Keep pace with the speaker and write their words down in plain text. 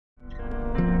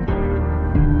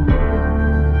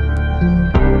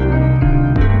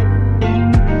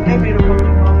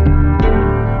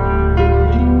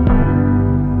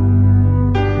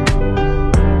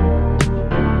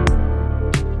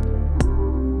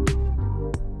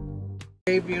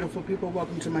Hey beautiful people,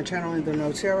 welcome to my channel in the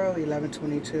No Tarot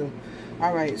 1122.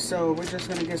 Alright, so we're just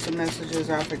going to get some messages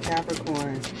out for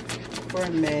Capricorn for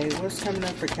May. What's coming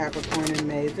up for Capricorn in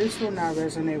May? This will not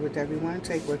resonate with everyone.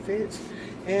 Take what fits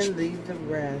and leave the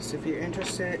rest. If you're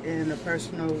interested in a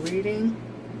personal reading,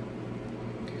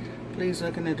 please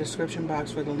look in the description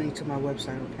box for the link to my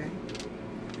website, okay?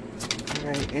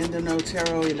 Alright, in the No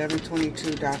Tarot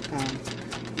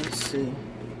 1122.com. Let's see.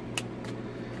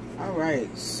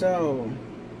 Alright, so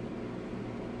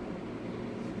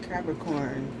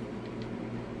Capricorn.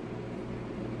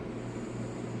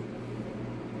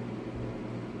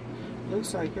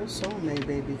 Looks like your soulmate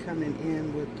may be coming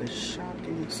in with the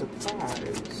shocking surprise.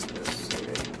 Let's see.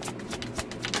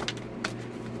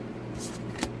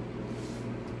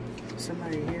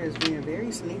 Somebody here is being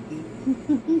very sneaky.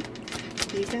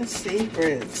 Keeping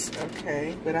secrets,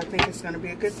 okay, but I think it's going to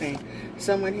be a good thing.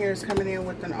 Someone here is coming in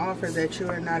with an offer that you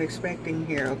are not expecting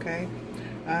here, okay?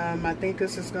 I think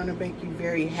this is going to make you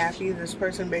very happy. This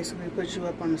person basically puts you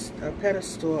up on a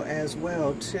pedestal as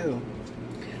well, too.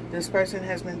 This person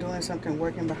has been doing something,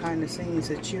 working behind the scenes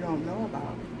that you don't know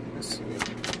about. Let's see.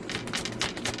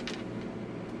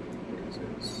 What is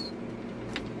this?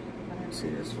 I didn't see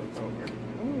this flip over.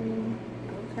 Oh,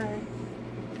 okay.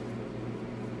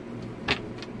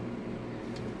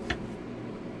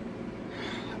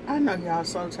 I know y'all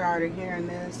so tired of hearing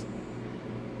this.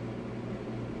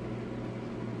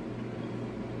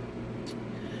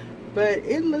 But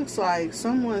it looks like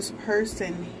someone's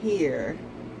person here.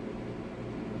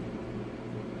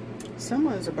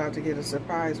 Someone's about to get a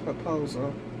surprise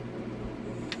proposal.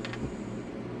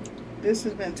 This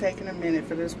has been taking a minute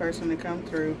for this person to come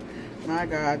through. My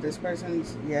God, this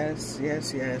person's, yes.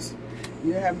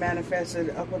 You have manifested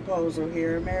a proposal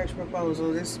here, a marriage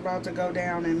proposal. This is about to go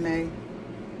down in May.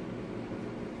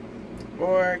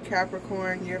 Or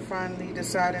Capricorn, you're finally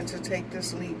deciding to take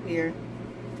this leap here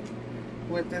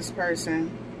with this person.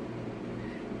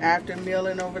 After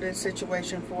milling over this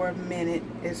situation for a minute,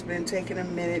 it's been taking a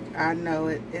minute. I know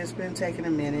it. It's been taking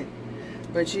a minute.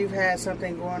 But you've had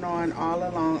something going on all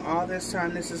along, all this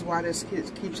time. This is why this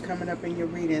keeps coming up in your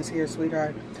readings here,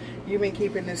 sweetheart. You've been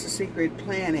keeping this a secret,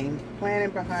 planning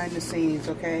behind the scenes,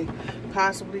 okay?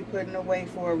 Possibly putting away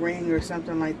for a ring or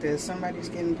something like this. Somebody's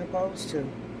getting proposed to.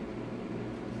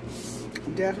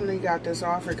 Definitely got this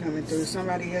offer coming through.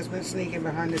 Somebody has been sneaking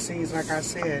behind the scenes, like I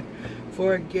said,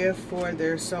 for a gift for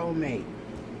their soulmate.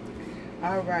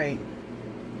 Alright.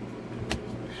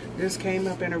 This came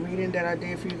up in a reading that I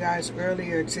did for you guys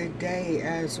earlier today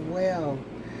as well.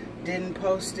 Didn't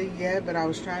post it yet, but I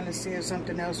was trying to see if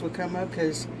something else would come up,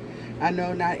 because I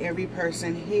know not every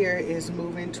person here is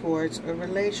moving towards a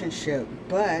relationship.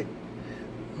 But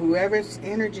whoever's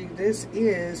energy this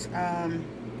is,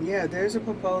 yeah, there's a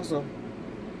proposal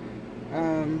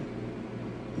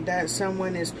that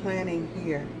someone is planning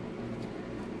here.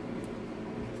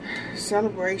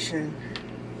 Celebration.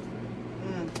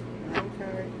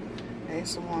 Okay.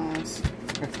 Ace of Wands.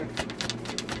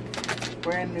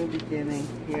 Brand new beginning.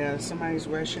 Yeah, somebody's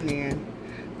rushing in.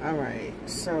 Alright,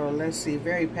 so let's see.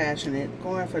 Very passionate.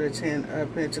 Going for the 10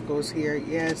 of Pentacles here.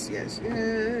 Yes.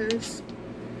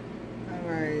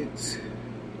 Alright.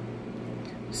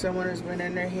 Someone has been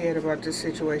in their head about this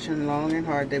situation long and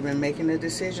hard. They've been making a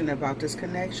decision about this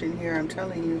connection here. I'm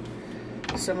telling you,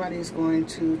 somebody's going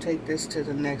to take this to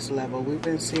the next level. We've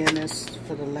been seeing this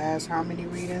for the last how many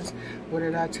readings? What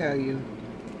did I tell you?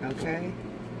 Okay?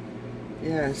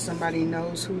 Yeah, somebody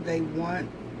knows who they want.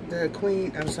 The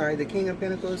King of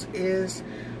Pentacles is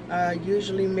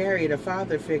usually married, a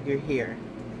father figure here.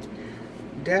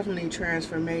 Definitely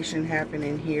transformation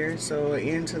happening here. So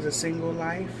into the single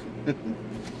life.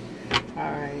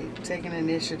 Alright, taking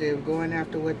initiative, going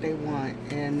after what they want.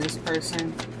 And this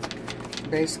person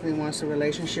basically wants a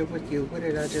relationship with you. What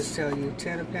did I just tell you?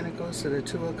 10 of Pentacles to the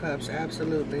 2 of Cups.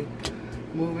 Absolutely.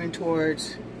 Moving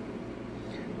towards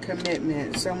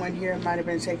commitment. Someone here might have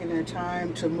been taking their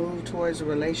time to move towards a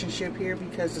relationship here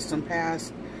because of some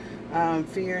past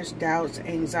fears, doubts,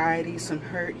 anxiety, some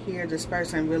hurt here. This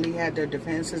person really had their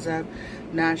defenses up,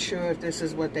 not sure if this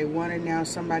is what they wanted. Now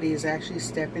somebody is actually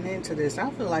stepping into this. I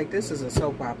feel like this is a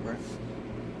soap opera.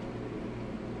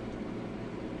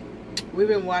 We've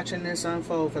been watching this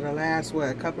unfold for the last, what,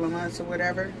 a couple of months or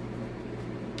whatever.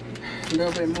 A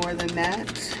little bit more than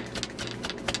that.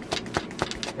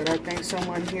 But I think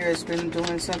someone here has been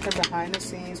doing something behind the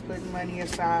scenes, putting money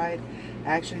aside,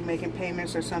 actually making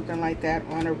payments or something like that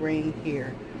on a ring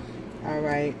here.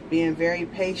 Alright, being very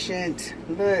patient.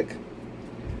 Look,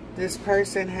 this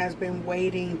person has been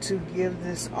waiting to give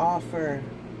this offer.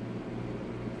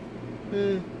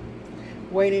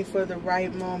 Waiting for the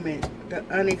right moment, the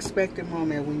unexpected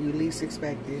moment when you least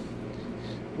expect it.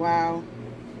 Wow.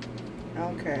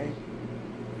 Okay.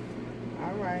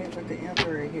 All right, with the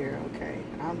Emperor here. Okay.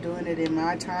 I'm doing it in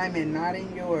my time and not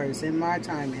in yours. In my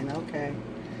timing. Okay.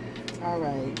 All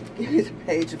right. Give me the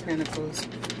Page of Pentacles.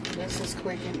 This is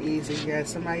quick and easy.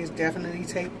 Yes, somebody's definitely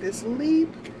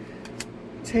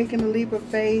taking a leap of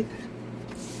faith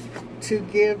to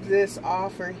give this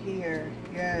offer here.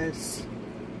 Yes.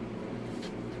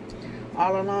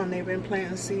 All along, they've been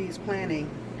planting seeds,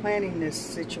 planning this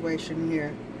situation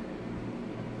here.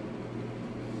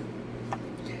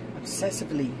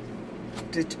 Obsessively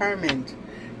determined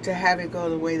to have it go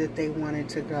the way that they want it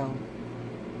to go.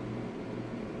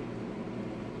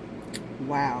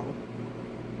 Wow.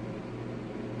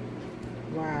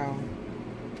 Wow.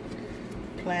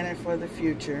 Planning for the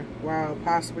future. Wow.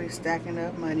 Possibly stacking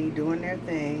up money, doing their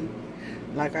thing.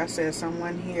 Like I said,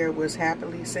 someone here was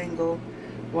happily single.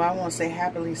 Well, I won't say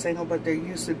happily single, but they're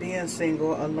used to being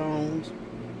single, alone.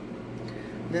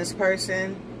 This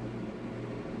person,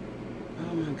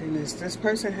 oh my goodness, this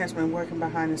person has been working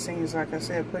behind the scenes, like I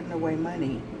said, putting away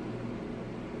money.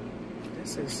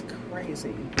 This is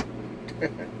crazy.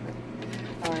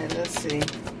 Alright, let's see.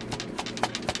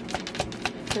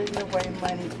 Putting away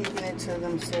money, keeping it to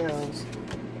themselves.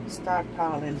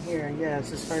 Stockpiling here. Yes,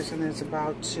 this person is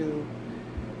about to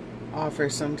offer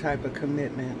some type of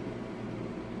commitment.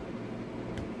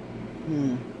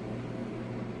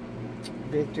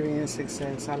 Victory and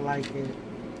success. I like it.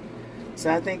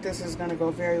 So I think this is going to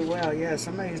go very well. Yeah,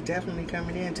 somebody's definitely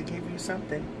coming in to give you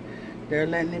something. They're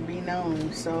letting it be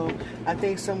known. So I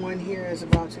think someone here is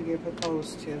about to get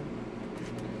proposed to.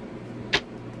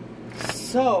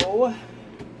 So,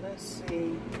 let's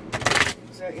see.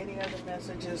 Is there any other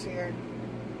messages here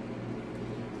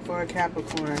for a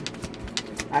Capricorn?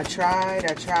 I tried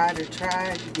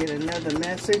to get another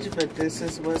message, but this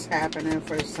is what's happening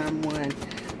for someone.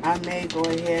 I may go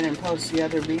ahead and post the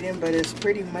other reading, but it's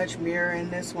pretty much mirroring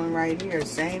this one right here.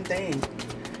 Same thing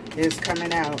is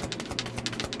coming out.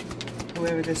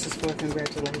 Whoever this is for,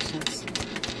 congratulations.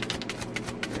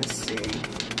 Let's see.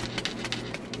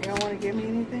 You don't want to give me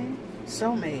anything?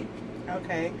 Soulmate.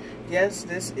 Okay. Yes,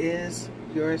 this is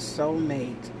your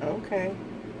soulmate. Okay.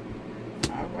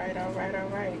 Alright, alright,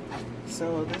 alright.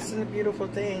 So this is a beautiful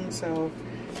thing. So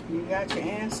you got your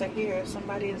answer here.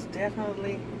 Somebody is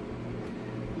definitely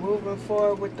moving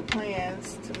forward with the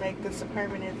plans to make this a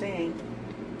permanent thing.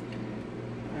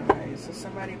 Alright, so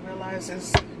somebody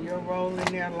realizes your role in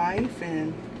their life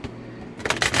and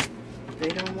they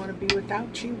don't want to be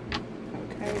without you.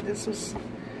 Okay, this was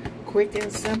quick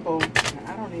and simple.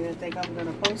 I don't even think I'm going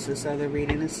to post this other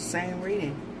reading. It's the same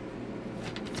reading.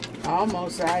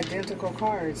 Almost identical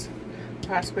cards.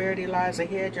 Prosperity lies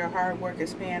ahead. Your hard work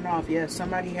is paying off. Yes,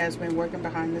 somebody has been working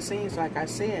behind the scenes, like I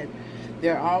said.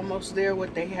 They're almost there.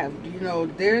 What they have, you know,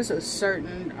 there's a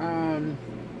certain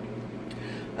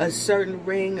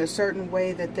ring, a certain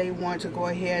way that they want to go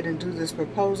ahead and do this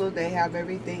proposal. They have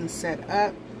everything set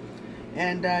up.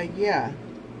 And, yeah,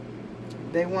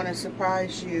 they want to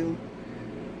surprise you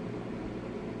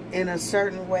in a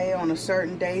certain way, on a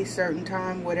certain day, certain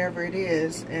time, whatever it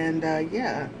is. And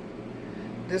yeah,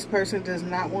 this person does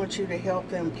not want you to help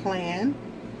them plan.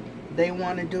 They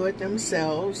want to do it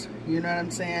themselves, you know what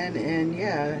I'm saying? And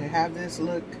yeah, have this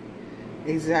look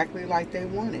exactly like they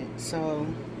want it. So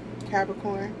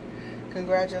Capricorn,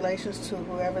 congratulations to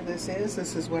whoever this is.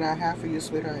 This is what I have for you,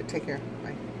 sweetheart. Take care.